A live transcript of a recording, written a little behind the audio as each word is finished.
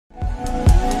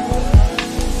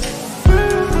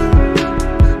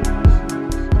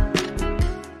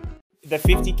the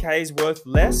 50K is worth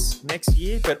less next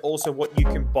year, but also what you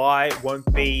can buy won't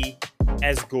be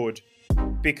as good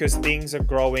because things are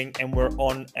growing and we're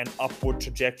on an upward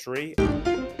trajectory.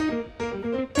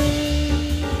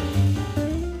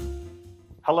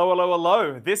 Hello, hello,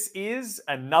 hello. This is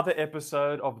another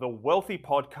episode of the Wealthy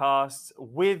Podcast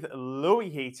with Louis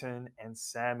Heaton and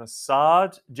Sam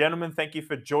Assad. Gentlemen, thank you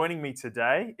for joining me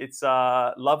today. It's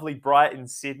lovely, bright in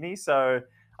Sydney, so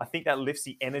I think that lifts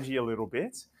the energy a little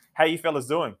bit. How you fellas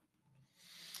doing?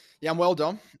 Yeah, I'm well,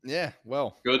 Dom. Yeah,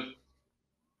 well. Good.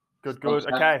 Good.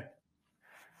 Okay.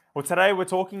 Well, today we're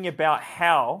talking about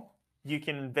how you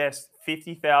can invest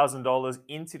 $50,000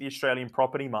 into the Australian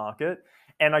property market,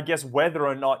 and I guess whether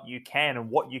or not you can and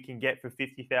what you can get for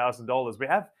 $50,000. We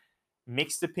have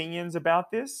mixed opinions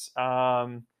about this.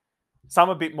 Some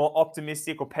a bit more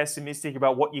optimistic or pessimistic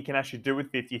about what you can actually do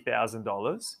with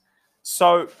 $50,000.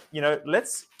 So,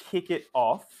 let's kick it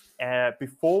off.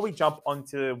 Before we jump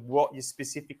onto what you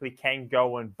specifically can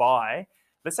go and buy,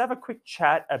 let's have a quick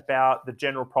chat about the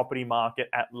general property market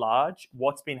at large,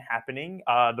 what's been happening,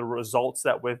 the results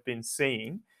that we've been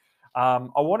seeing. I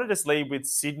wanted to lead with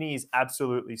Sydney is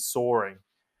absolutely soaring.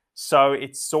 So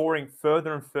it's soaring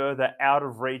further and further out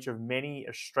of reach of many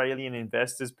Australian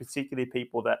investors, particularly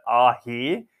people that are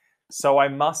here. So I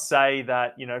must say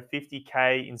that,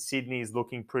 50K in Sydney is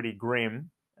looking pretty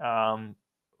grim.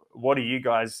 What do you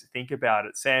guys think about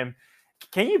it? Sam,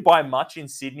 can you buy much in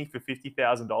Sydney for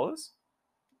 $50,000?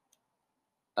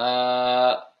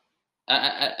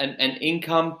 An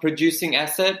income-producing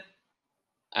asset?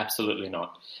 Absolutely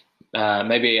not.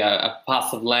 Maybe a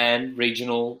parcel of land,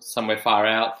 regional, somewhere far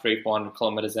out, 300-400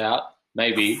 kilometres out,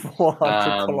 maybe.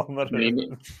 400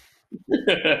 kilometres.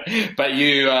 But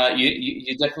you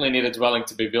definitely need a dwelling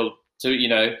to be built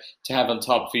to have on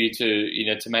top for you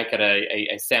to make it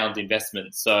a sound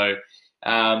investment. So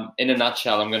in a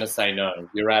nutshell, I'm going to say no.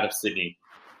 You're out of Sydney.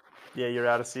 Yeah, you're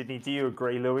out of Sydney. Do you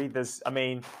agree, Louis?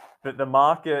 The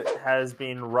market has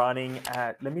been running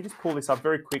at, let me just pull this up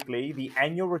very quickly. The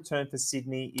annual return for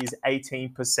Sydney is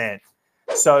 18%.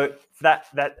 So that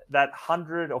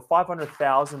 $100,000 or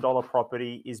 $500,000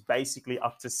 property is basically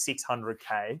up to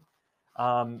 $600K.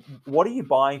 What are you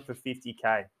buying for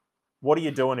 $50K? What are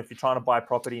you doing if you're trying to buy a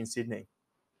property in Sydney?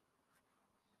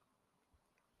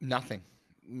 Nothing.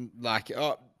 You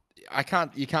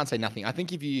can't say nothing. I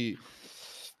think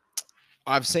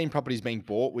I've seen properties being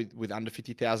bought with under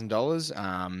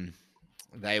 $50,000.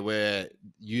 They were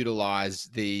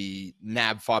utilized the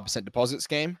NAB 5% deposit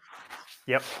scheme.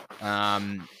 Yep.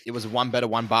 It was a one bed,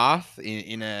 one bath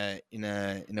in a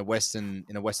western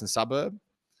suburb.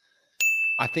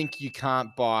 I think you can't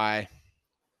buy.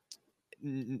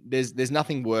 There's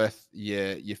nothing worth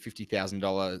your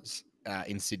 $50,000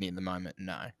 in Sydney at the moment.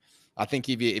 No, I think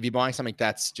if you're buying something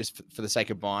that's just for the sake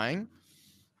of buying,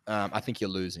 I think you're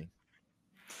losing.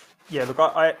 Yeah, look,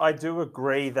 I do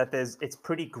agree that it's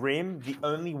pretty grim. The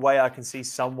only way I can see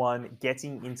someone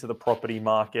getting into the property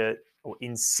market or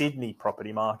in Sydney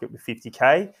property market with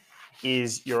 50K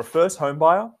is you're a first home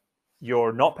buyer,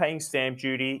 you're not paying stamp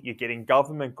duty, you're getting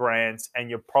government grants, and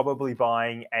you're probably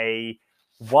buying a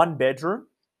one bedroom.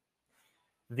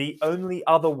 The only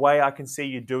other way I can see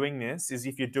you doing this is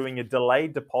if you're doing a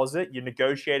delayed deposit, you're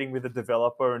negotiating with a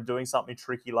developer and doing something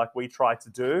tricky like we tried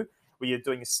to do, where you're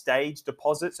doing a stage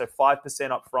deposit, so 5%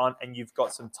 up front, and you've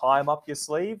got some time up your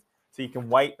sleeve, so you can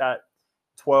wait that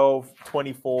 12,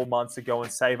 24 months ago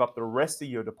and save up the rest of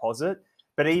your deposit.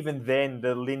 But even then,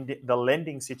 the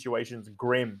lending situation is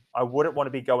grim. I wouldn't want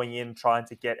to be going in trying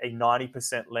to get a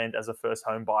 90% lend as a first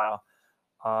home buyer.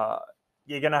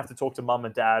 You're going to have to talk to mum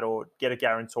and dad or get a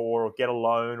guarantor or get a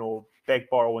loan or beg,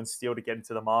 borrow and steal to get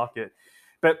into the market.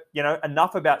 But,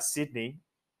 enough about Sydney.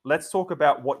 Let's talk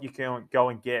about what you can go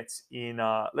and get in.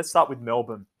 Let's start with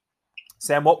Melbourne.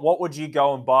 Sam, what would you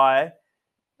go and buy?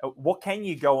 What can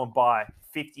you go and buy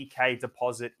 50K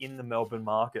deposit in the Melbourne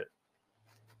market?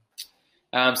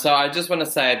 So I just want to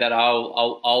say that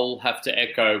I'll have to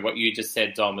echo what you just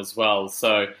said, Dom, as well.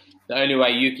 So the only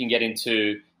way you can get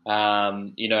into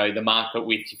the market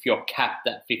if you're capped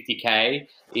at 50K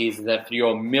is that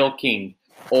you're milking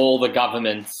all the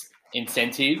government's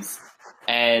incentives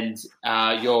and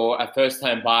you're a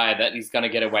first-home buyer that is going to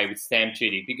get away with stamp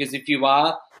duty. Because if you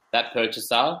are that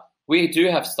purchaser, we do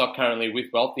have stock currently with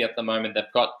Wealthy at the moment. They've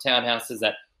got townhouses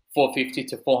at $450,000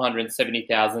 to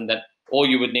 $470,000 that all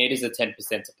you would need is a 10%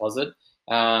 deposit.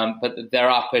 But there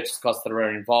are purchase costs that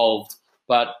are involved.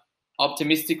 But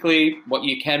optimistically, what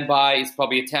you can buy is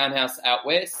probably a townhouse out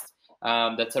west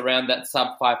that's around that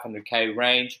sub 500K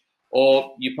range,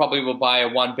 or you probably will buy a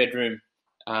one bedroom.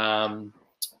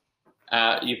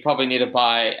 You probably need to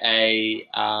buy a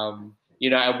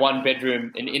a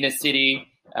 1-bedroom in inner city,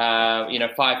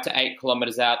 5 to 8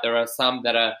 kilometers out. There are some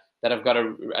that have got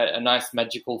a nice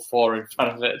magical 4 in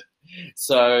front of it.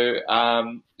 So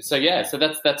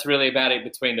that's really about it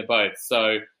between the both.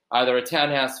 So either a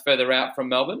townhouse further out from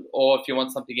Melbourne, or if you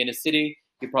want something in a city,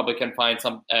 you probably can find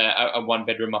a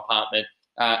 1-bedroom apartment,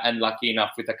 and lucky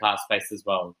enough with a car space as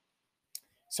well.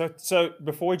 So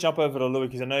before we jump over to Louis,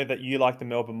 because I know that you like the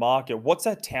Melbourne market, what's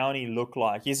that townie look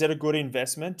like? Is it a good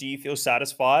investment? Do you feel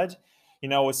satisfied?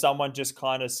 Or someone just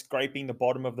kind of scraping the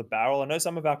bottom of the barrel? I know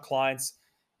some of our clients,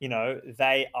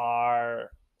 they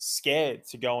are scared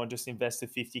to go and just invest the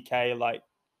 50K. Like,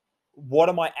 what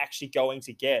am I actually going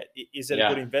to get? Is it a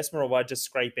good investment, or am I just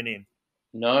scraping in?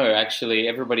 No, actually,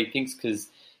 everybody thinks because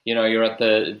you're at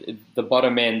the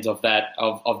bottom end of that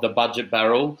of the budget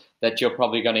barrel that you're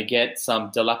probably going to get some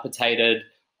dilapidated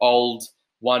old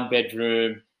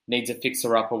 1-bedroom, needs a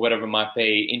fixer up or whatever it might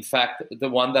be. In fact, the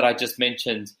one that I just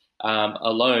mentioned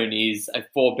alone is a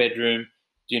 4-bedroom,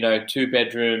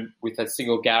 2-bedroom with a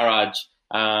single garage,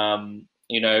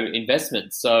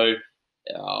 investment. So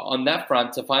on that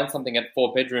front, to find something at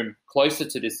 4-bedroom closer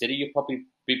to the city, you'll probably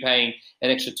be paying an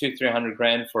extra $200-300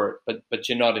 grand for it, but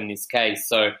you're not in this case.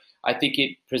 So I think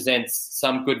it presents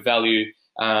some good value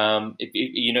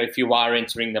if you are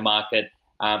entering the market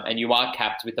and you are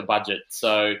capped with a budget.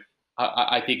 So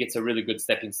I think it's a really good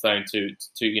stepping stone to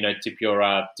dip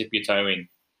your toe in.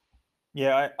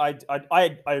 Yeah,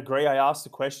 I agree. I asked the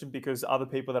question because other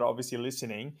people that are obviously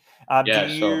listening.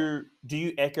 Do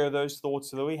you echo those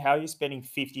thoughts, Louis? How are you spending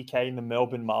 50K in the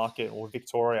Melbourne market or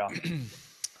Victoria?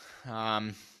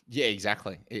 Yeah,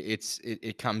 exactly.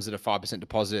 It comes at a 5%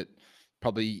 deposit,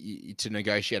 probably to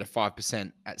negotiate a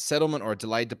 5% at settlement or a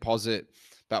delayed deposit.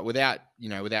 But without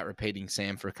repeating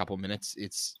Sam for a couple of minutes,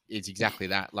 it's exactly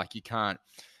that. Like, you can't.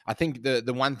 I think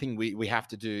the one thing we have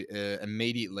to do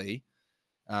immediately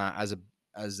as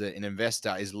an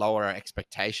investor is lower our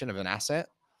expectation of an asset.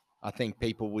 I think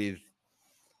people with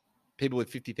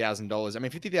 $50,000. I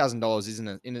mean,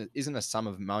 $50,000 isn't a sum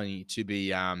of money to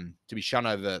be shun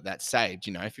over that saved.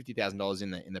 $50,000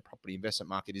 in the property investment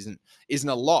market isn't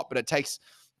a lot, but it takes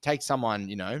someone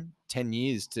 10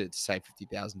 years to save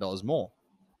 $50,000 more.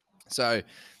 So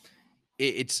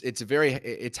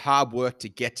it's hard work to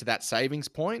get to that savings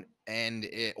point, and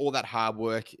all that hard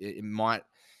work it might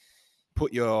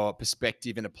put your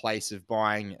perspective in a place of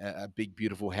buying a big,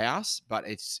 beautiful house, but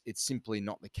it's simply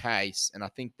not the case. And I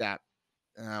think that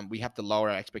we have to lower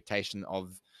our expectation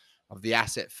of the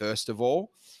asset first of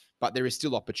all, but there is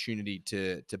still opportunity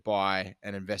to buy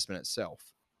an investment itself.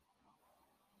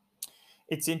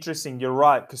 It's interesting. You're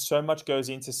right, because so much goes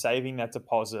into saving that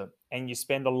deposit, and you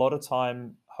spend a lot of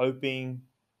time hoping,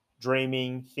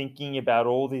 dreaming, thinking about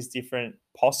all these different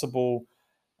possible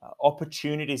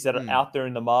opportunities that are out there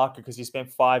in the market, because you spent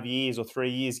 5 years or 3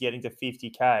 years getting to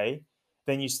 50K.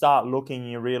 Then you start looking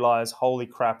and you realize, holy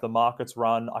crap, the market's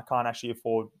run. I can't actually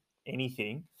afford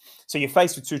anything. So you're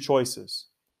faced with two choices.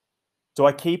 Do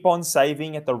I keep on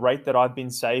saving at the rate that I've been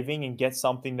saving and get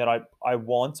something that I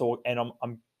want, and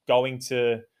I'm going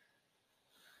to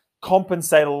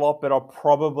compensate a lot, but I'll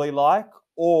probably like?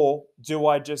 Or do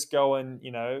I just go and,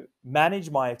 manage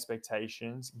my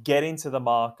expectations, get into the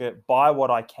market, buy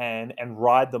what I can, and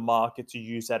ride the market to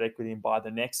use that equity and buy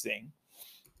the next thing?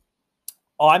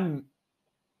 I'm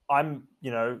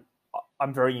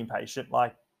very impatient.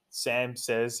 Like Sam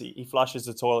says, he flushes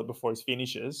the toilet before he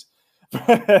finishes.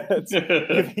 It's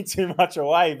giving too much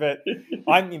away, but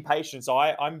I'm impatient. So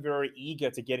I'm very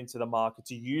eager to get into the market,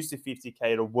 to use the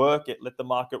 50K, to work it, let the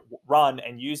market run,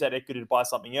 and use that equity to buy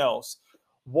something else.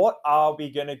 What are we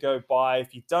going to go buy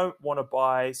if you don't want to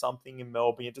buy something in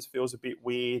Melbourne? It just feels a bit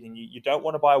weird, and you don't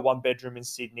want to buy a 1-bedroom in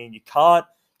Sydney, and you can't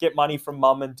get money from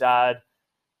mum and dad.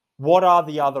 What are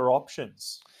the other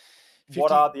options?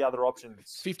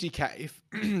 50K,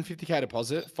 50K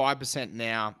deposit, 5%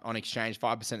 now on exchange,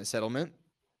 5% at settlement.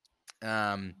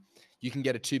 You can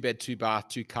get a 2-bed, 2-bath,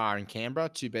 2-car in Canberra,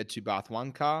 2-bed, 2-bath,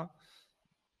 1-car.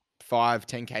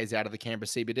 10 Ks out of the Canberra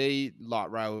CBD,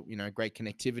 light rail, great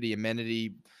connectivity,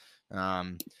 amenity,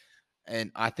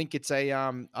 and I think it's a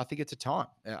time.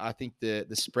 I think the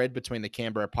spread between the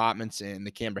Canberra apartments and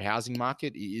the Canberra housing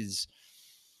market is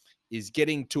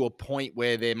getting to a point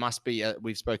where there must be.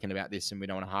 We've spoken about this, and we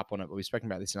don't want to harp on it, but we've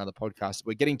spoken about this in other podcasts.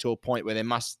 We're getting to a point where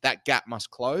that gap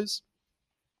must close,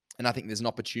 and I think there's an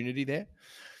opportunity there.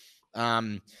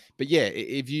 But yeah,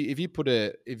 if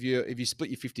you split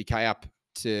your 50K up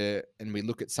and we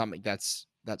look at something that's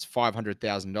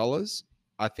 $500,000,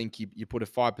 I think you put a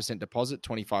 5% deposit,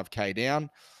 25K down.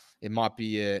 It might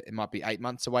be 8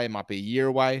 months away. It might be a year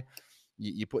away.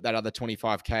 You put that other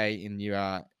 25K in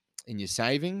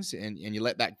savings, and you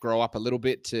let that grow up a little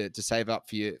bit to save up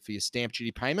for your stamp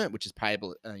duty payment, which is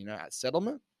payable at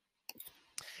settlement.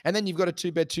 And then you've got a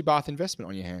 2-bed 2-bath investment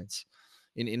on your hands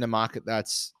in a market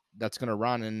that's going to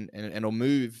run and it'll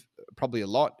move probably a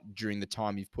lot during the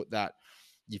time you've put that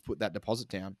deposit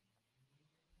down.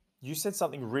 You said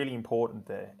something really important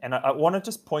there. And I want to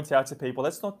just point out to people,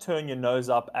 let's not turn your nose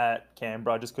up at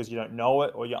Canberra just because you don't know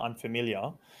it or you're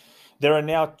unfamiliar. There are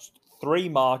now 3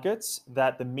 markets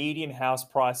that the median house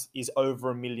price is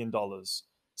over $1 million.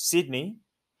 Sydney,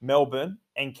 Melbourne,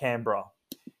 and Canberra.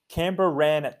 Canberra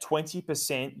ran at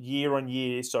 20% year on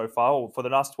year so far, or for the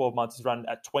last 12 months, has run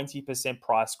at 20%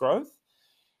 price growth.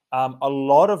 A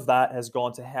lot of that has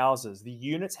gone to houses. The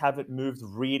units haven't moved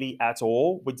really at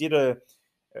all.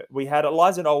 We had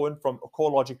Eliza Owen from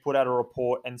CoreLogic put out a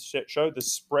report and showed the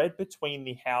spread between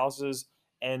the houses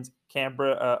and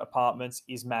Canberra apartments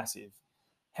is massive.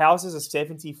 Houses are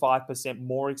 75%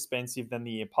 more expensive than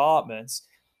the apartments.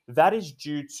 That is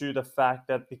due to the fact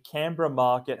that the Canberra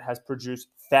market has produced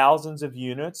thousands of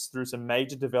units through some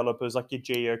major developers like your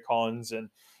Geocons and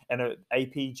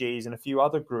APGs and a few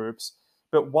other groups.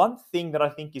 But one thing that I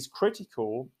think is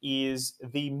critical is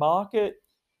the market.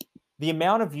 The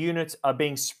amount of units are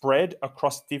being spread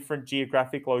across different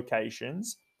geographic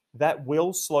locations. That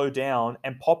will slow down,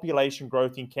 and population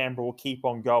growth in Canberra will keep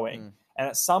on going. And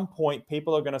at some point,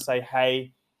 people are going to say,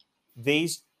 hey,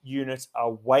 these units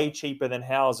are way cheaper than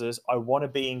houses. I want to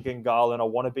be in Gungahlin, I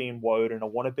want to be in Woden, I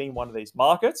want to be in one of these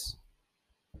markets.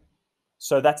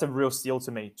 So that's a real steal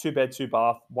to me. 2-bed,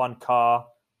 2-bath, 1 car,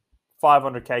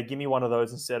 $500K. Give me one of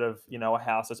those instead of, a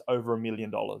house that's over $1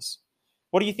 million.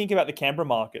 What do you think about the Canberra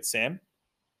market, Sam?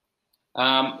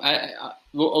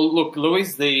 Look,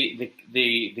 Louis,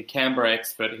 the Canberra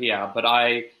expert here, but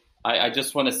I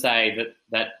just want to say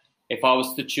that if I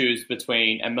was to choose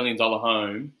between $1 million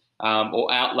home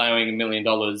or outlawing $1 million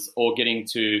or getting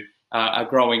to a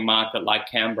growing market like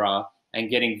Canberra and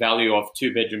getting value of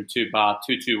 2-bedroom, 2-bath,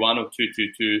 221 or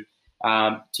 222,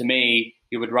 to me,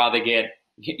 you would rather get,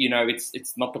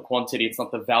 it's not the quantity, it's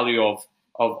not the value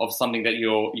of something that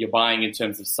you're buying in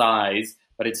terms of size,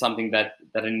 but it's something that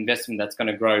an investment that's going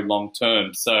to grow long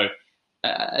term. So,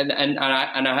 and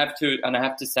I have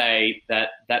to say that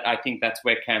I think that's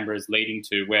where Canberra is leading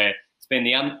to, where it's been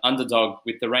the underdog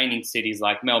with the reigning cities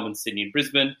like Melbourne, Sydney, and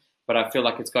Brisbane. But I feel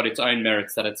like it's got its own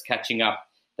merits, that it's catching up.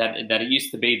 That it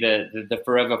used to be the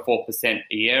forever 4%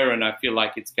 a year, and I feel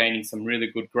like it's gaining some really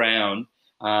good ground,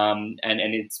 and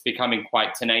it's becoming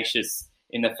quite tenacious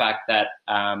in the fact that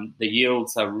the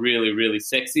yields are really, really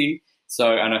sexy.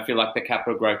 So, and I feel like the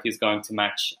capital growth is going to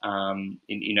match in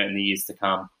the years to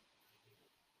come.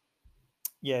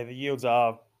 Yeah, the yields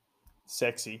are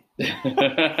sexy.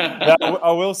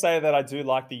 I will say that I do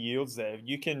like the yields there.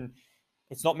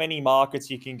 It's not many markets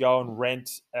you can go and rent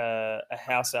a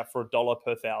house out for $1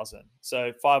 per thousand.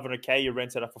 So $500K, you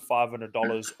rent it out for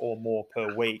 $500 or more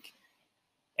per week.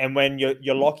 And when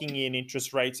you're locking in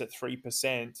interest rates at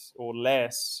 3% or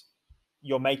less,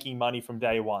 you're making money from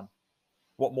day one.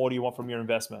 What more do you want from your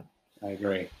investment? I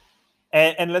agree.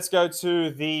 And let's go to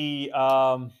the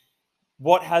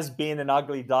what has been an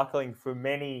ugly duckling for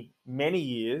many, many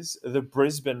years, the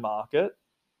Brisbane market.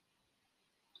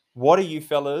 What are you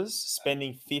fellas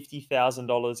spending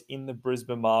 $50,000 in the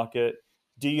Brisbane market?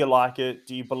 Do you like it?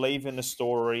 Do you believe in the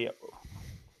story?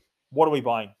 What are we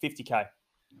buying? $50K.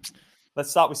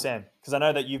 Let's start with Sam, because I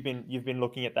know that you've been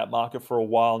looking at that market for a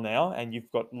while now, and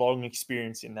you've got long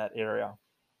experience in that area.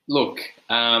 Look,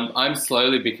 I'm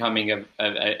slowly becoming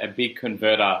a big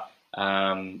converter,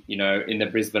 in the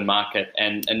Brisbane market,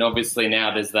 and obviously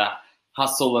now there's that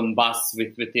hustle and bust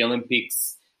with the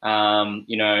Olympics. That's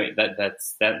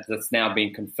now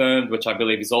been confirmed, which I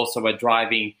believe is also a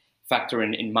driving factor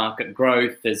in market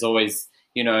growth. There's always,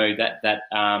 that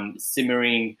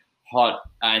simmering hot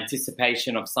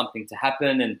anticipation of something to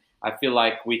happen. And I feel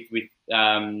like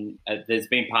there's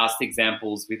been past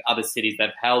examples with other cities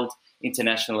that have held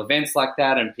international events like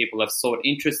that and people have sought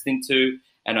interest into.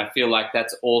 And I feel like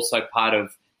that's also part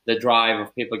of the drive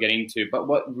of people getting into. But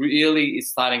what really is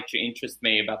starting to interest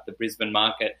me about the Brisbane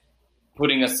market,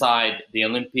 putting aside the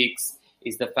Olympics,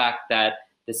 is the fact that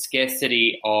the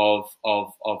scarcity of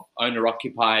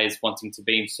owner-occupiers wanting to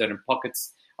be in certain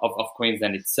pockets of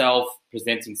Queensland itself,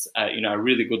 presenting a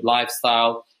really good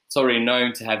lifestyle. It's already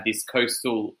known to have this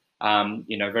coastal,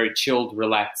 very chilled,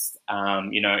 relaxed,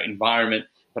 environment.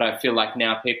 But I feel like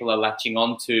now people are latching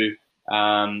onto,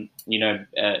 buying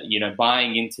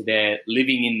into there,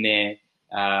 living in there,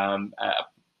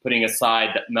 putting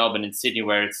aside Melbourne and Sydney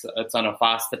where it's on a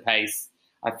faster pace.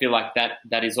 I feel like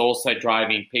that is also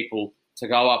driving people to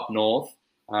go up north,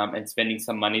 and spending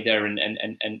some money there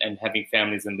and having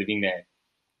families and living there.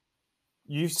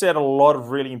 You said a lot of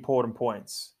really important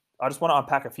points. I just want to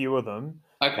unpack a few of them.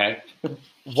 Okay.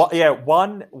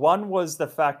 One was the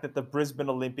fact that the Brisbane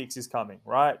Olympics is coming,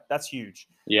 right? That's huge.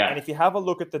 Yeah. And if you have a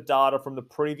look at the data from the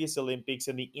previous Olympics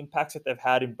and the impacts that they've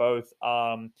had in both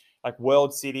like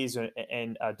world cities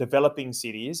and developing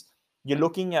cities, you're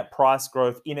looking at price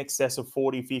growth in excess of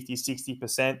 40, 50,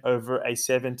 60% over a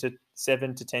 7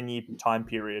 to 10 year time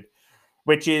period,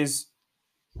 which is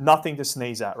nothing to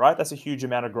sneeze at, right? That's a huge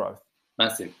amount of growth.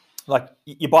 Massive. Like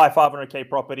you buy a 500K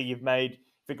property, you've made,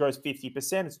 if it grows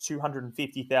 50%, it's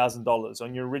 $250,000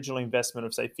 on your original investment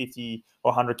of say 50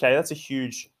 or 100K. That's a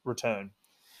huge return.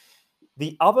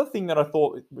 The other thing that I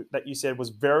thought that you said was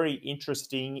very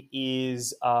interesting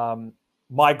is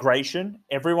migration.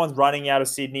 Everyone's running out of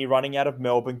Sydney, running out of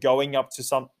Melbourne, going up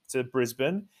to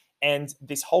Brisbane. And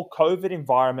this whole COVID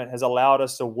environment has allowed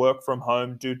us to work from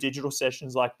home, do digital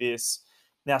sessions like this.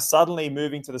 Now, suddenly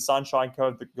moving to the Sunshine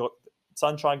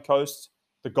Coast,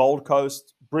 the Gold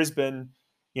Coast, Brisbane,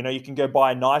 you can go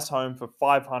buy a nice home for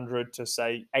 $500,000 to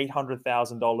say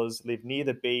 $800,000, live near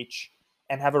the beach,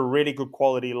 and have a really good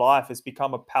quality life. Has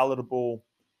become a palatable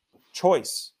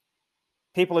choice.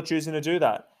 People are choosing to do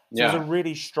that. So there's a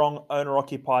really strong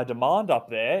owner-occupier demand up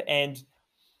there. And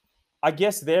I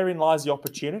guess therein lies the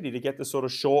opportunity to get the sort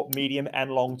of short, medium,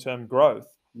 and long-term growth.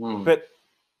 But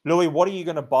Louis, what are you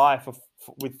going to buy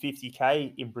with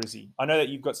 50K in Brizzy? I know that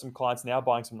you've got some clients now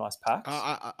buying some nice packs.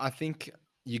 I think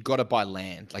you got to buy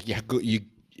land. Like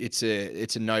it's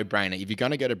a no-brainer. If you're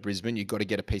going to go to Brisbane, you've got to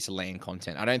get a piece of land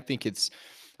content. I don't think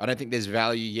there's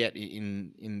value yet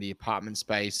in the apartment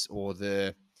space or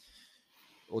the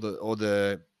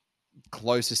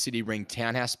closer city ring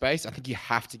townhouse space. I think you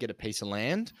have to get a piece of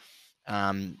land.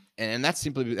 And that's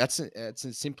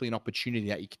simply an opportunity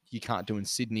that you can't do in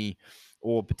Sydney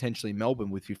or potentially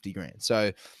Melbourne with 50 grand.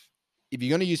 So if you're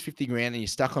going to use 50 grand and you're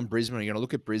stuck on Brisbane, or you're going to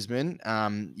look at Brisbane,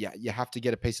 you have to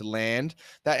get a piece of land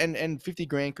that, and 50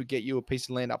 grand could get you a piece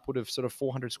of land upward of sort of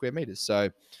 400 square meters. So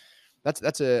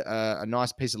that's a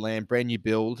nice piece of land, brand new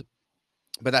build.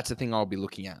 But that's the thing I'll be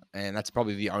looking at. And that's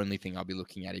probably the only thing I'll be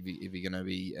looking at if you're going to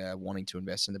be wanting to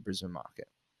invest in the Brisbane market.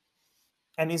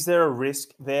 And is there a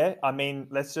risk there? I mean,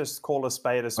 let's just call a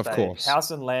spade a spade. Of course.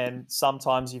 House and land,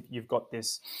 sometimes you've got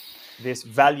this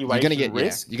valuation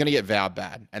risk. You're going to get vowed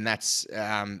bad. And that's,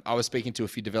 I was speaking to a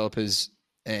few developers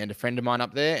and a friend of mine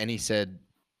up there, and he said,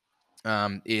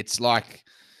 it's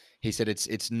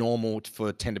normal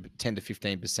for 10 to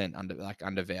 15%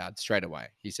 undervowed straight away.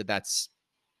 He said that's,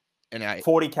 and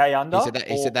 40K under.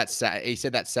 He said that's sad. He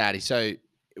said that's sad. So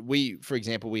for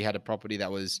example, we had a property that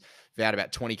was vowed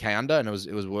about 20K under, and it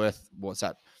was worth, what's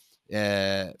that?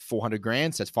 400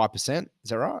 grand. So that's 5%. Is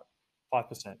that right?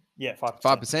 5%. Yeah, 5%.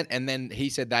 5%. And then he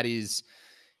said that is,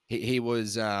 he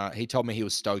told me he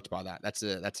was stoked by that. That's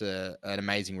an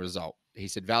amazing result. He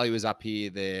said value is up here.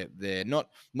 They're not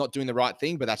doing the right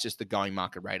thing, but that's just the going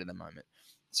market rate at the moment.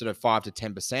 Sort of 5 to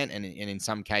 10%. And in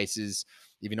some cases,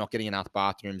 if you're not getting enough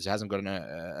bathrooms, it hasn't got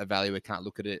a value, it can't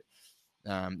look at it.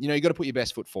 You got to put your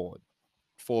best foot forward.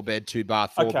 4 bed, 2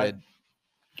 bath, 4 bed,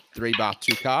 3 bath,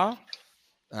 2 car.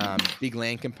 Big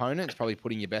land component. It's probably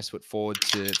putting your best foot forward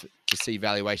to see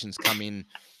valuations come in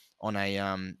on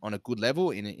a good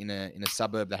level in a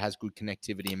suburb that has good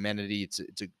connectivity, amenity. It's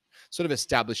a sort of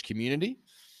established community.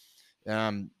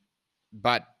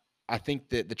 But I think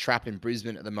that the trap in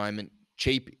Brisbane at the moment,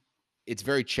 cheap. It's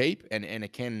very cheap, and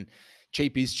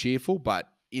cheap is cheerful, but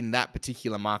in that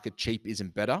particular market, cheap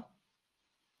isn't better.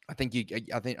 I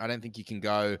don't think you can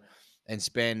go and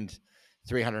spend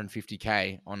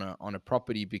 350K on a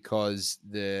property, because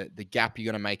the gap you're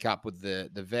going to make up with the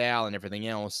vow and everything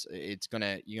else, you're going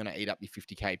to eat up your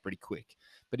 50K pretty quick.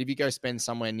 But if you go spend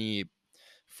somewhere near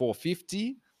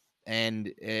 450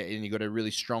 and you got a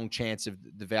really strong chance of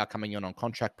the vow coming on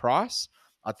contract price,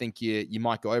 I think you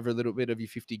might go over a little bit of your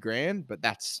 50 grand, but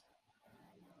that's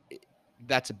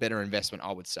a better investment,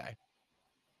 I would say.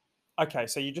 Okay,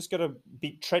 so you just got to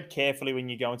tread carefully when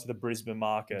you go into the Brisbane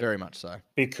market. Very much so.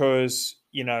 Because,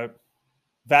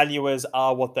 valuers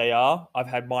are what they are. I've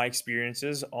had my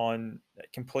experiences on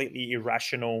completely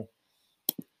irrational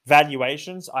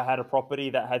valuations. I had a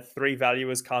property that had 3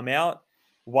 valuers come out.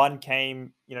 One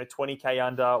came, 20K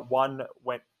under, one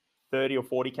went 30 or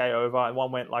 40K over, and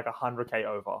one went like 100K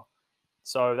over.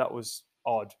 So that was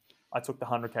odd. I took the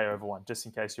 100K over one, just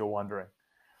in case you're wondering.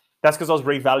 That's because I was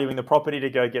revaluing the property to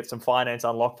go get some finance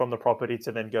unlocked from the property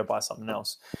to then go buy something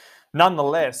else.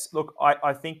 Nonetheless, look,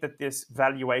 I think that this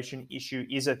valuation issue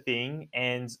is a thing,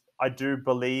 and I do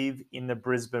believe in the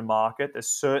Brisbane market. There's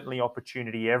certainly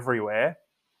opportunity everywhere.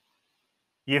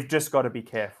 You've just got to be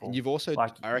careful. And you've also,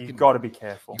 like, I reckon, you've got to be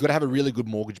careful. You've got to have a really good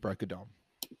mortgage broker, Dom.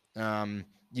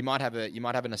 You might have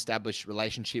an established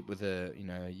relationship with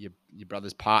your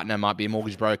brother's partner might be a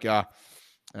mortgage broker.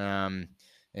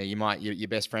 Your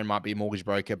best friend might be a mortgage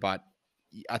broker, but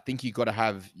I think you got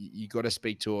to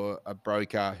speak to a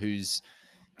broker who's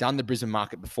done the Brisbane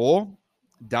market before,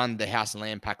 done the house and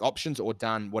land pack options, or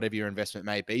done whatever your investment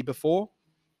may be before,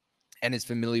 and is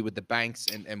familiar with the banks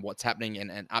and what's happening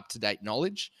and up-to-date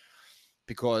knowledge.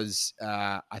 Because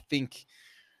I think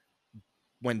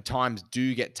when times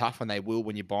do get tough,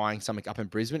 when you're buying something up in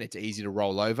Brisbane, it's easy to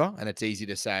roll over and it's easy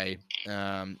to say,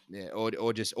 or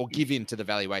give in to the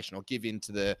valuation or give in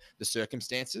to the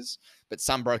circumstances. But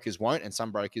some brokers won't, and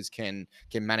some brokers can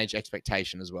manage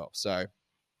expectation as well. So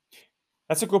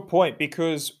that's a good point,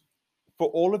 because for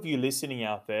all of you listening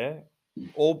out there,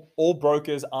 all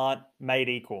brokers aren't made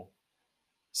equal.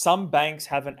 Some banks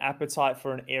have an appetite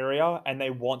for an area and they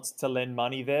want to lend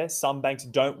money there. Some banks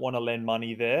don't want to lend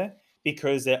money there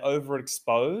because they're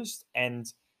overexposed, and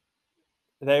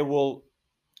they will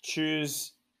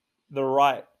choose the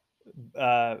right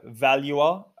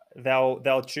valuer.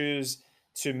 They'll choose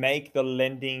to make the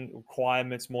lending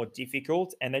requirements more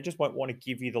difficult, and they just won't want to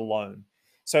give you the loan.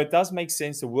 So it does make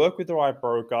sense to work with the right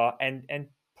broker, and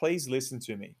please listen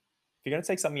to me. If you're going to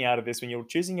take something out of this, when you're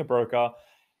choosing a broker,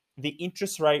 the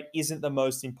interest rate isn't the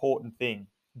most important thing.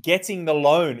 Getting the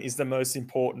loan is the most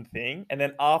important thing. And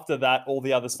then after that, all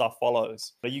the other stuff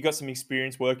follows. But you got some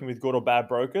experience working with good or bad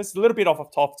brokers. A little bit off a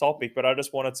top topic, but I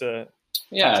just wanted to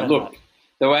look,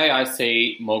 the way I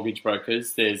see mortgage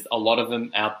brokers, there's a lot of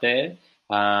them out there.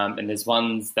 And there's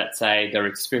ones that say they're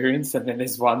experienced, and then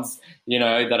there's ones,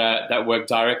 that work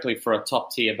directly for a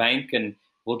top tier bank and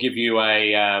will give you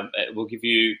a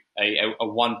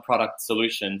one product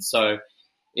solution. So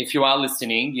if you are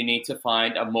listening, you need to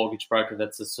find a mortgage broker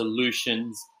that's a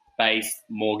solutions-based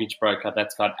mortgage broker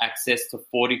that's got access to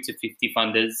 40 to 50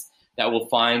 funders that will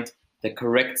find the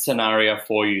correct scenario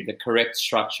for you, the correct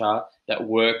structure that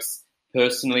works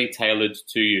personally tailored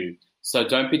to you. So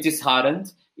don't be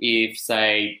disheartened if,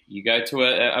 say, you go to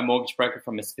a mortgage broker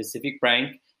from a specific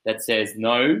bank that says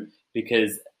no,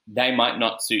 because they might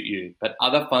not suit you. But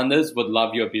other funders would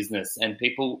love your business, and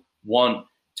people want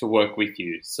to work with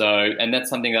you. So, and that's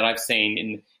something that I've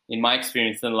seen in my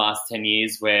experience in the last 10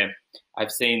 years, where I've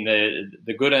seen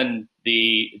the good and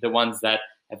the ones that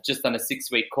have just done a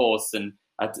 6-week course and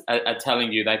are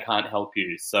telling you they can't help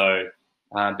you. So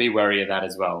be wary of that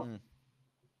as well.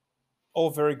 All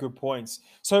very good points.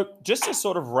 So just to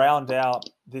sort of round out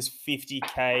this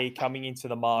 50K coming into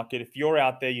the market, if you're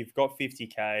out there, you've got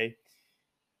 50K,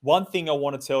 one thing I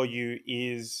want to tell you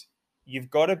is you've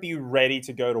got to be ready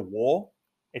to go to war.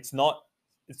 It's not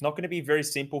going to be very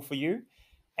simple for you.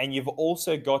 And you've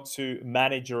also got to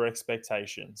manage your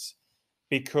expectations,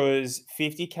 because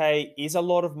 50K is a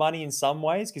lot of money in some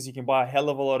ways, because you can buy a hell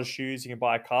of a lot of shoes, you can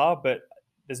buy a car, but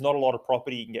there's not a lot of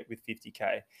property you can get with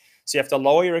 50K. So you have to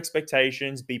lower your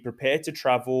expectations, be prepared to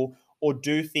travel, or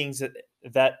do things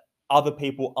that other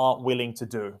people aren't willing to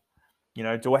do.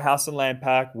 Do a house and land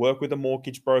pack, work with a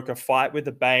mortgage broker, fight with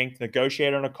the bank,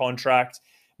 negotiate on a contract,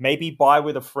 maybe buy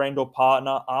with a friend or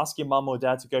partner, ask your mum or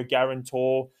dad to go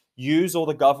guarantor, use all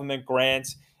the government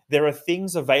grants. There are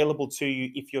things available to you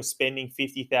if you're spending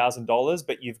 $50,000,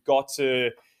 but you've got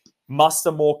to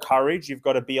muster more courage. You've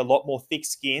got to be a lot more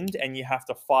thick-skinned, and you have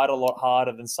to fight a lot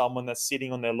harder than someone that's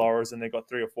sitting on their laurels and they've got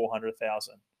 300,000 or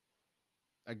 400,000.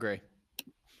 Agree.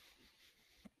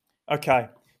 Okay.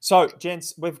 So,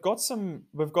 gents, we've got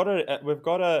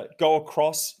to go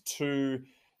across to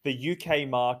the UK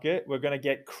market. We're going to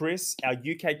get Chris, our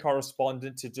UK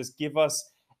correspondent, to just give us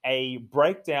a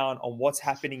breakdown on what's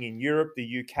happening in Europe,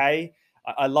 the UK.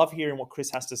 I love hearing what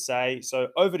Chris has to say. So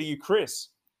over to you, Chris.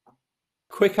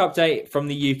 Quick update from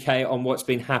the UK on what's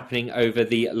been happening over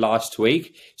the last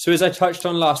week. So as I touched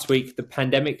on last week, the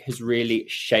pandemic has really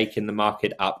shaken the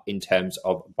market up in terms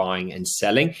of buying and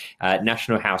selling.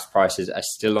 National house prices are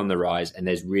still on the rise, and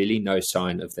there's really no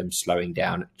sign of them slowing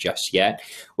down just yet.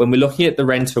 When we're looking at the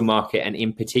rental market, and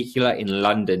in particular in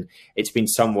London, it's been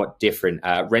somewhat different.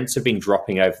 Rents have been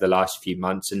dropping over the last few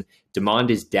months, and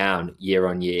demand is down year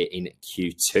on year in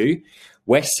Q2.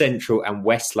 West Central and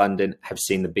West London have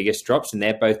seen the biggest drops, and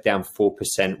they're both down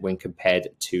 4% when compared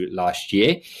to last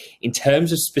year. In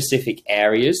terms of specific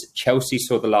areas, Chelsea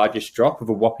saw the largest drop of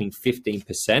a whopping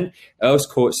 15%. Earls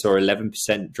Court saw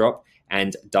 11% drop,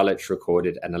 and Dulwich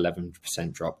recorded an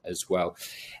 11% drop as well.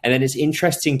 And then it's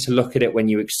interesting to look at it when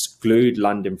you exclude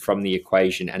London from the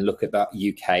equation and look at the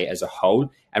UK as a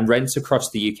whole. And rents across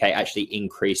the UK actually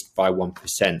increased by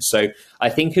 1%. So I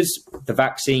think as the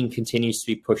vaccine continues to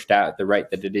be pushed out at the rate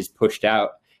that it is pushed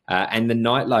out, and the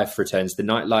nightlife returns, the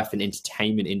nightlife and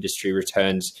entertainment industry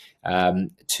returns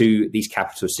to these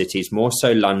capital cities, more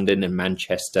so London and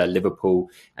Manchester, Liverpool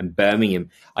and Birmingham.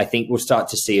 I think we'll start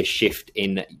to see a shift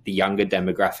in the younger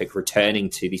demographic returning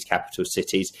to these capital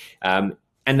cities.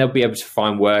 And they'll be able to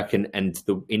find work, and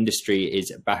the industry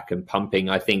is back and pumping.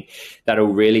 I think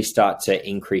that'll really start to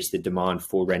increase the demand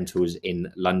for rentals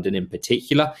in London in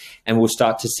particular. And we'll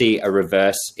start to see a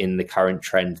reverse in the current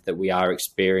trend that we are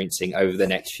experiencing over the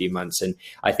next few months. And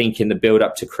I think in the build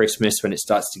up to Christmas, when it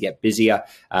starts to get busier,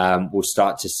 we'll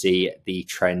start to see the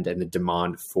trend and the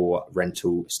demand for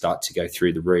rental start to go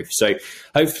through the roof. So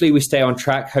hopefully we stay on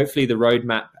track. Hopefully the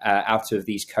roadmap out of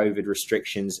these COVID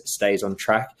restrictions stays on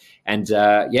track. And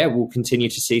we'll continue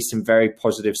to see some very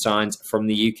positive signs from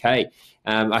the UK.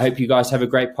 I hope you guys have a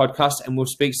great podcast, and we'll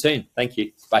speak soon. Thank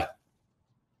you. Bye.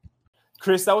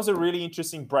 Chris, that was a really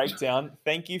interesting breakdown.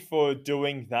 Thank you for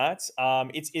doing that.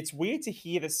 It's weird to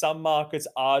hear that some markets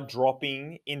are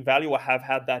dropping in value or have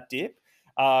had that dip,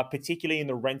 particularly in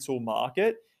the rental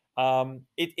market.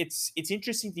 It's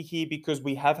interesting to hear because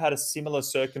we have had a similar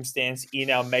circumstance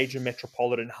in our major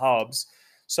metropolitan hubs.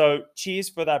 So cheers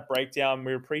for that breakdown.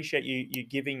 We appreciate you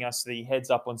giving us the heads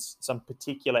up on some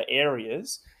particular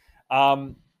areas.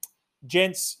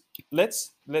 Gents,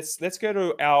 let's go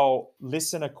to our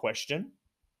listener question.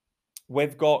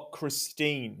 We've got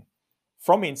Christine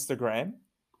from Instagram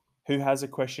who has a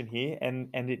question here, and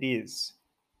it is,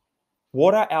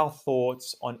 what are our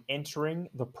thoughts on entering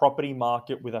the property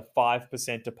market with a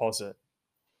 5% deposit?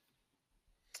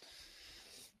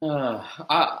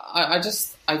 I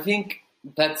think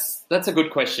that's a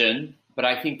good question, but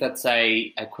I think that's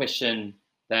a question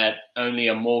that only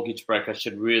a mortgage broker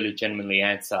should really genuinely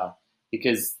answer,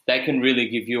 because they can really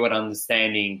give you an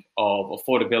understanding of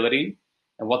affordability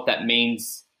and what that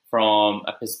means from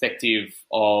a perspective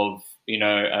of,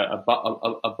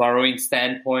 a borrowing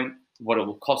standpoint, what it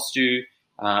will cost you,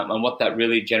 and what that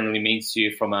really generally means to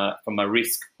you from a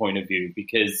risk point of view,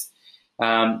 because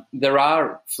there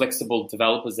are flexible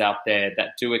developers out there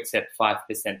that do accept 5%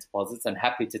 deposits and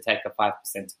happy to take a 5%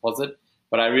 deposit.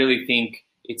 But I really think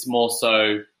it's more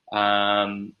so,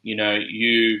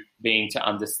 you being to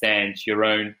understand your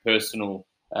own personal,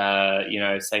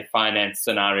 say finance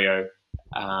scenario,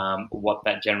 what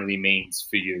that generally means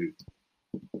for you.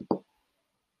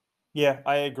 Yeah,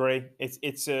 I agree.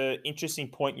 It's an interesting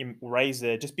point you raised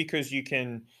there. Just because you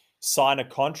can sign a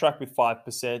contract with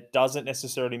 5% doesn't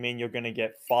necessarily mean you're going to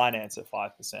get finance at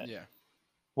 5%. Yeah.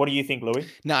 What do you think, Louis?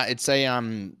 No, it's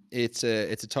a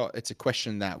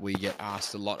question that we get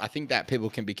asked a lot. I think that people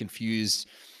can be confused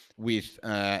with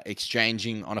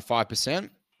exchanging on a 5%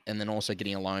 and then also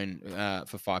getting a loan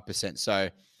for 5%. So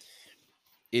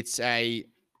it's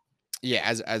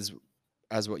as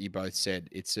what you both said,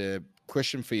 it's a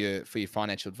question for your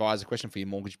financial advisor, question for your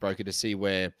mortgage broker to see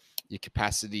where your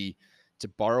capacity to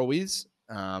borrow is.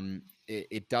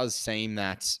 It does seem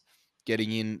that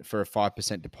getting in for a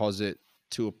 5% deposit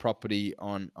to a property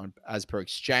on as per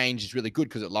exchange is really good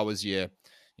because it lowers your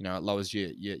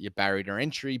barrier to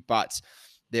entry. But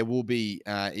there will be,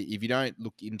 if you don't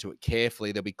look into it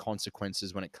carefully, there'll be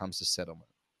consequences when it comes to settlement.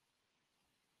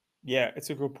 Yeah, it's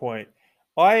a good point.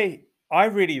 I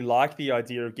really like the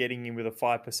idea of getting in with a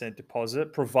 5%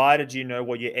 deposit, provided you know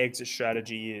what your exit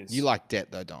strategy is. You like debt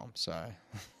though, Dom, so...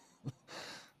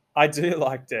 I do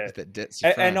like debt. That debt's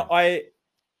your friend.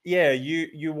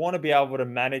 You want to be able to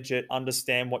manage it,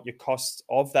 understand what your costs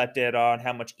of that debt are and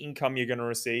how much income you're going to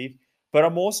receive. But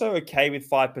I'm also okay with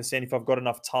 5% if I've got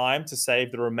enough time to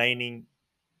save the remaining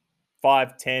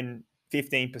 5, 10,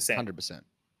 15%. 100%.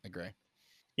 Agree.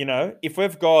 If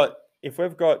we've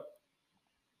got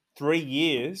 3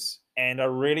 years and I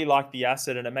really like the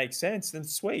asset and it makes sense, then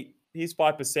sweet. Here's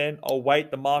 5%. I'll wait.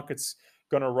 The market's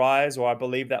going to rise, or I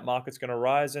believe that market's going to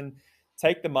rise, and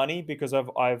take the money because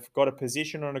I've got a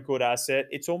position on a good asset.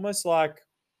 It's almost like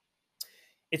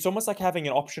having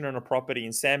an option on a property,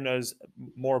 and Sam knows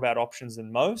more about options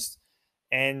than most.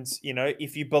 And,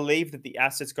 if you believe that the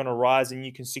asset's going to rise and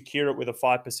you can secure it with a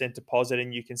 5% deposit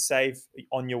and you can save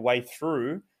on your way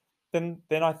through, then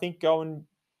I think go and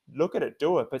look at it,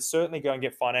 do it. But certainly go and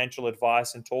get financial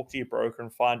advice and talk to your broker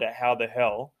and find out how the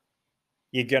hell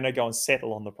you're going to go and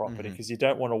settle on the property, because you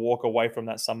don't want to walk away from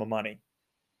that sum of money.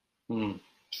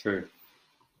 True.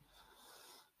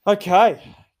 Okay.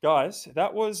 Guys,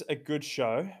 that was a good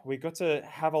show. We got to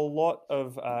have a lot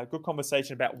of good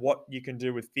conversation about what you can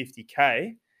do with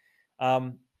 50K.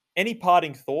 Any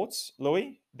parting thoughts,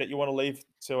 Louis, that you want to leave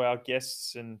to our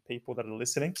guests and people that are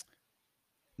listening?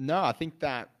 No, I think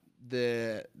that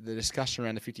the discussion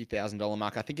around the $50,000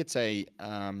 mark, I think it's a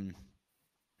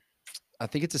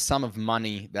sum of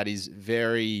money that is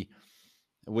very.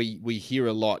 We hear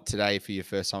a lot today for your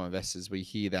first time investors. We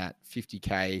hear that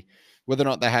 50K, whether or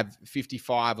not they have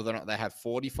 55, whether or not they have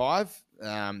 45,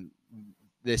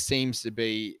 there seems to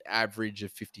be average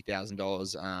of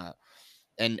 $50,000.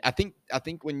 And I think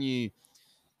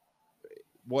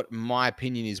what my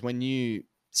opinion is, when you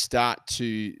start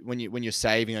to, when you're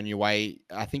saving on your way,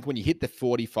 I think when you hit the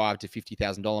 $45,000 to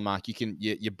 $50,000 mark,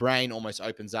 your brain almost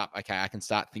opens up. Okay, I can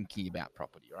start thinking about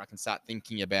property, or I can start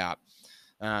thinking about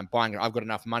buying. I've got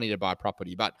enough money to buy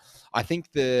property. But I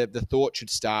think the thought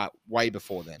should start way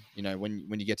before then.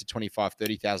 When you get to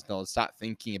 $25,000, $30,000, start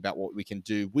thinking about what we can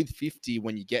do with 50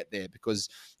 when you get there, because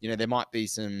there might be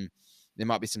some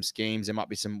schemes, there might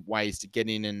be some ways to get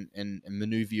in and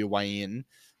maneuver your way in.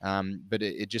 But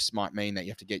it just might mean that you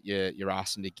have to get your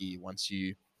ass into gear once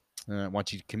you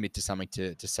commit to something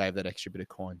to save that extra bit of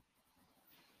coin.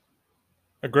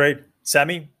 Agreed.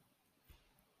 Sammy,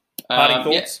 parting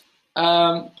thoughts?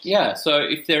 Yeah. So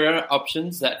if there are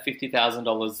options that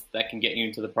 $50,000 that can get you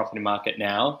into the property market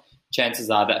now, chances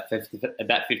are that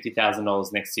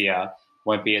 $50,000 next year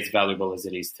won't be as valuable as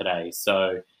it is today.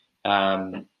 So,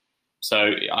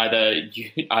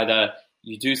 either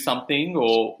you do something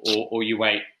or you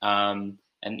wait, and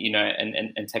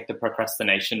take the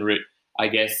procrastination route, I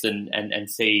guess, and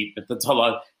see the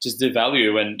dollar just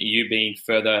devalue and you being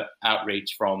further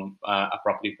outreach from a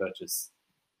property purchase.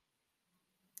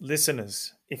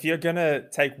 Listeners, if you're going to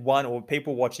take one, or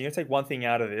people watching, you're going to take one thing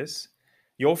out of this,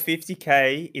 your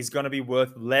 50K is going to be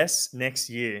worth less next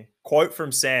year. Quote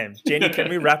from Sam. Jenny, can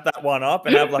we wrap that one up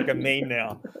and have like a meme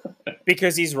now?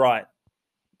 Because he's right.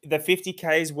 The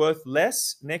 50K is worth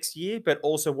less next year, but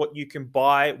also what you can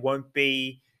buy won't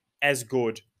be as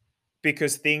good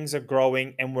because things are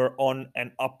growing and we're on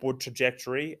an upward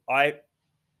trajectory.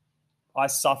 I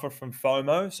suffer from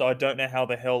FOMO, so I don't know how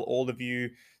the hell all of you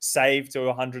save to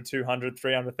 $100,000, $200,000,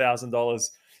 $300,000.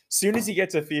 As soon as you get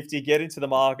to 50, get into the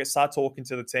market, start talking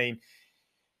to the team.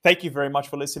 Thank you very much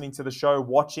for listening to the show,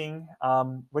 watching.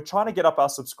 We're trying to get up our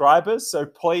subscribers, so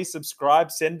please subscribe,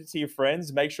 send it to your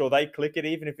friends, make sure they click it,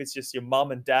 even if it's just your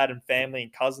mum and dad and family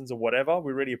and cousins or whatever.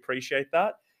 We really appreciate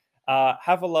that.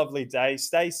 Have a lovely day,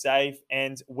 stay safe,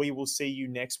 and we will see you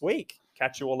next week.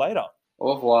 Catch you all later.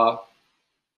 Au revoir.